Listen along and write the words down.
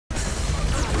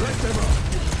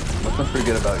Something pretty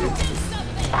good about you.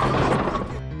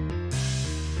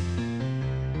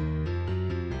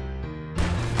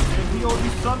 You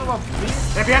son of a bitch!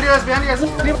 Hey, behind you guys, behind you guys!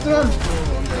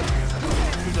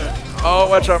 Oh,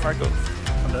 watch out, Marco.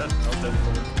 I'm dead.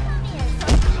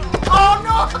 Oh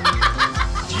no!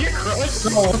 Jesus Christ! So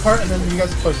one part and then you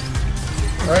guys push.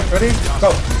 Alright, ready? Go!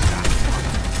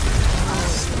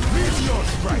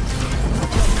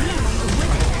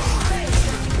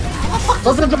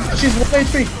 Don't jump! She's 1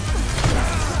 HP!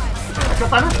 Go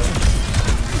find her!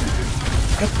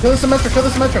 Kill the Symmetra, kill the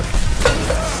Symmetra!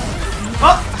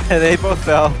 Oh! They both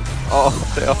fell. Oh,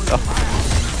 they all fell.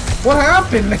 What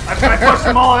happened? I pushed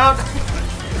them all out!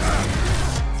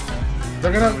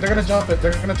 They're gonna jump it,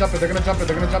 they're gonna jump it, they're gonna jump it,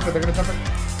 they're gonna jump it, they're gonna jump it.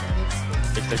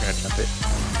 If they're gonna jump it.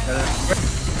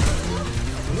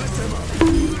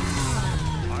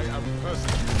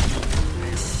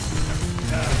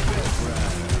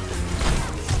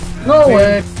 No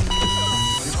way!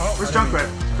 Oh, where's Junkrat?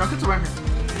 Junkrat's around here.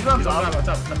 He's on top.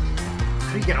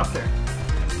 How do you get up there?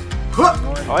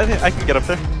 Oh, I think I can get up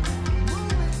there.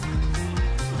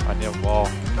 I need a wall.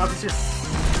 Oh, this here.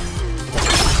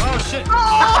 Oh shit!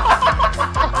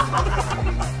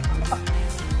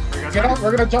 Get out,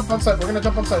 we're gonna jump on site, we're gonna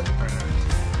jump on site.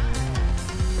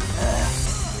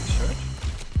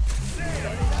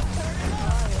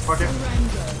 Fuck it.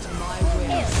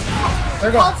 There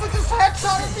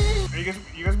you go.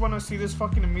 You guys want to see this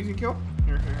fucking amazing kill?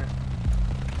 Here.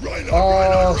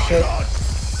 Oh shit.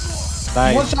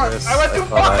 Nice. One shot. Chris. I went too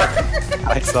far.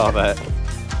 I saw that.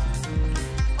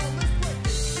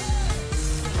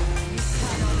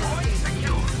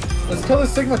 Let's kill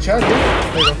this Sigma Chad, dude.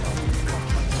 There you go.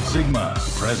 Sigma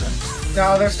present.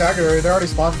 No, they're staggered, they're already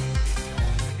spawned.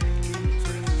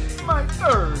 My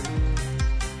third.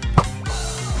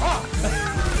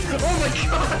 Oh my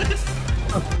god.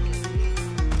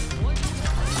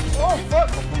 Oh fuck.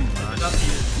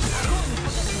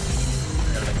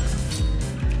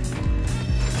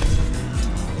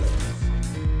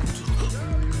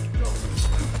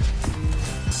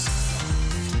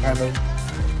 Kind of.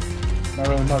 Not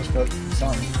really much, but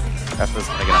something. That's what's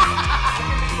gonna get up.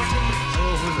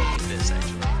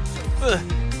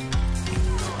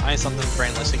 I need something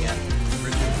brainless again.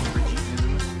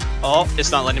 Oh,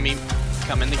 it's not letting me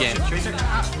come in the game.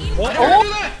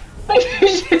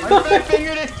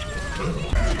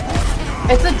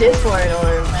 It's a Discord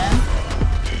order, man.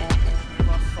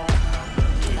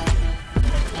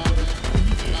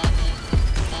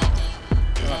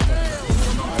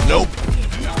 Nope.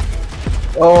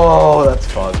 Oh, that's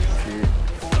fun.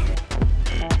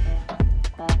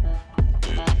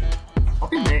 I'll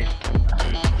be made.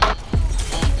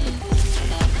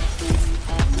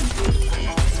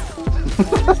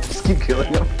 Just keep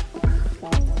killing him.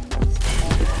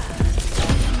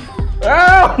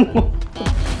 Ow!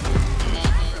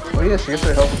 Oh yeah, she gets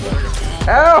her help.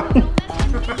 Ow!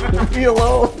 Leave me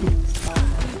alone.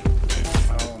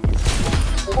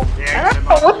 Yeah,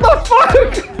 Ow, what the fuck?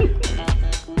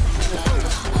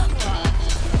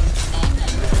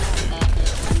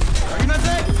 Are you not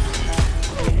dead?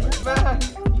 Back.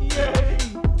 Yay!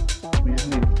 We just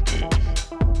need...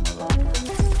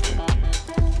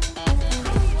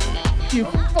 You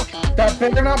fuck. That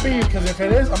better not be you, because if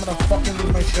it is, I'm gonna fucking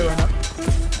lose my shit right now.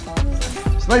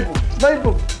 Snipe him! Snipe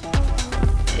him!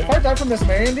 If I die from this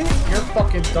Mandy, you're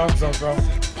fucking donezo, bro.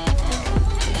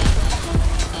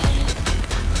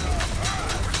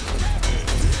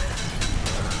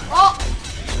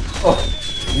 Oh!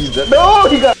 He's dead. No!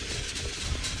 He got...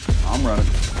 I'm running.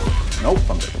 Nope,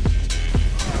 I'm dead.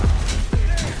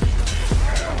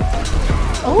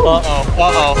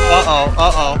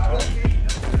 Uh-oh.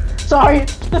 Sorry.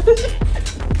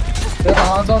 There's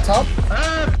Hans on top.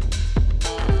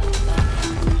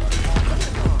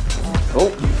 Oh,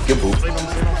 get booped.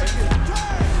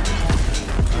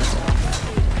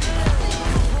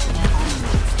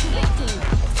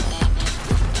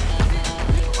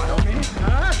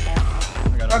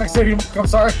 Trying to save you, I'm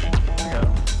sorry.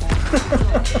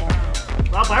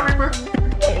 Well, bye, Reaper.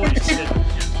 Holy shit.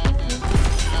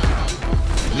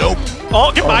 Nope.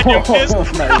 Oh, goodbye, Nuke.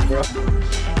 Nice, bro.